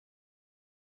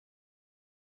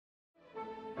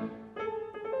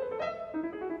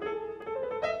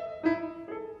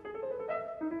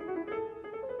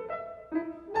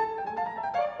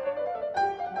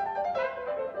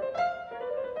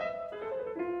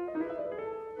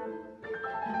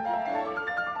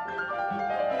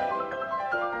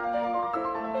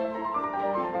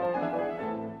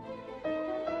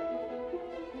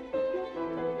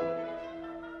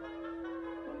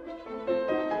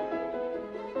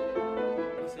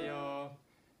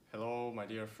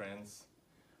dear friends.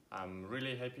 I'm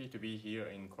really happy to be here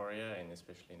in Korea and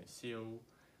especially in Seoul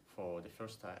for the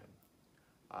first time.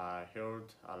 I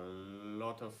heard a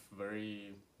lot of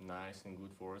very nice and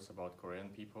good words about Korean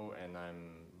people, and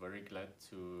I'm very glad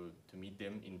to meet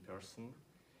them in person.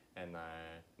 And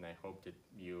I hope that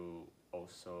you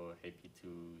also happy to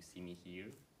see me here.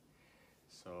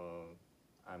 So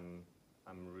I'm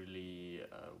really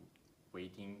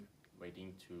waiting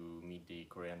to meet the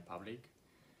Korean public,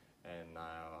 and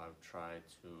I'll try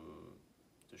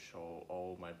to show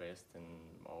all my best and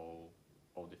all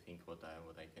the things what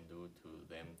I can do to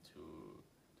them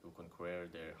to conquer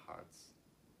their hearts.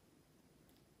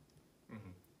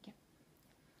 Mm-hmm. Yeah.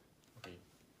 Okay.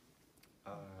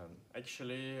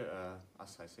 Actually,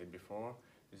 as I said before,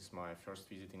 this is my first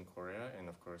visit in Korea, and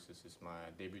of course this is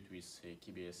my debut with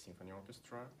KBS Symphony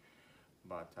Orchestra.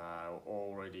 But I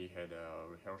already had a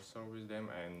rehearsal with them,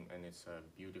 and it's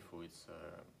beautiful. It's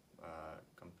a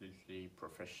completely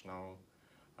professional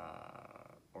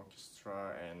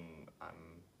orchestra, and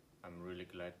I'm really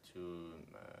glad to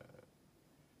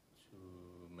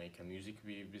make a music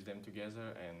with them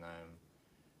together, and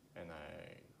I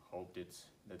hope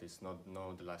that it's not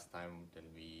the last time that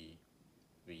we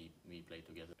play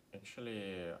together.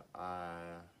 Actually,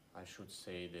 I should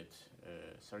say that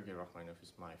Sergei Rachmaninoff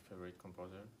is my favorite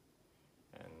composer,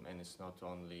 and it's not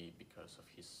only because of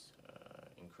his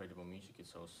incredible music,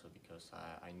 it's also because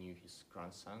I knew his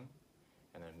grandson,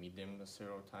 and I met them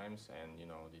several times, and you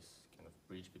know, this kind of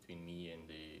bridge between me and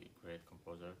the great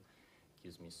composer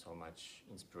gives me so much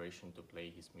inspiration to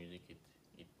play his music.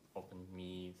 It opened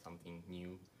me something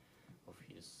new of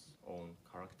his own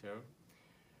character.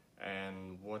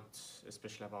 And what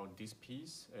especially about this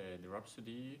piece, the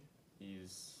Rhapsody,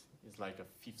 is like a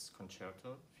fifth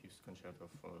concerto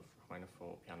for Rachmaninoff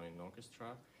for piano and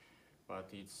orchestra, but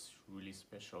it's really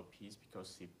special piece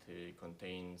because it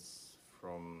contains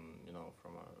from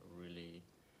a really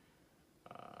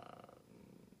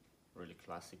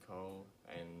classical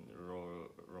and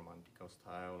romantical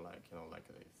style, like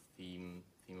the theme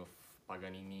of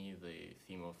Paganini, the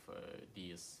theme of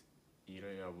Dies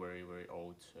Irae, a very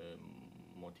old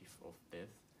motif of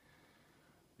death,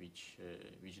 which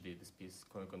this piece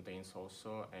contains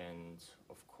also, and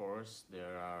of course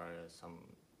there are some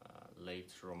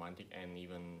late romantic and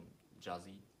even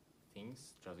jazzy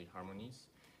things, jazzy harmonies,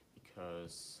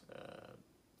 because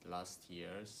last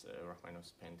years Rachmaninoff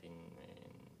spent in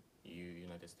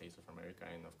United States of America,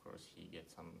 and of course he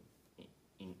gets some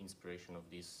inspiration of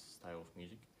this style of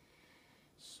music.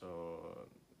 So,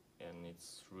 and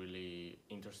it's really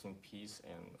interesting piece,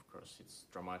 and of course it's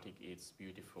dramatic, it's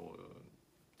beautiful.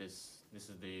 This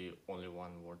is the only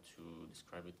one word to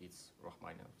describe it. It's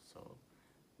Rachmaninoff. So,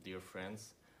 dear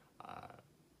friends,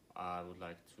 I would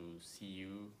like to see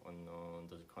you on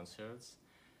the concerts,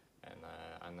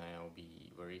 and I'll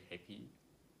be very happy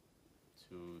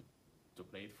to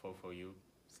play it for you.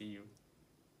 See you.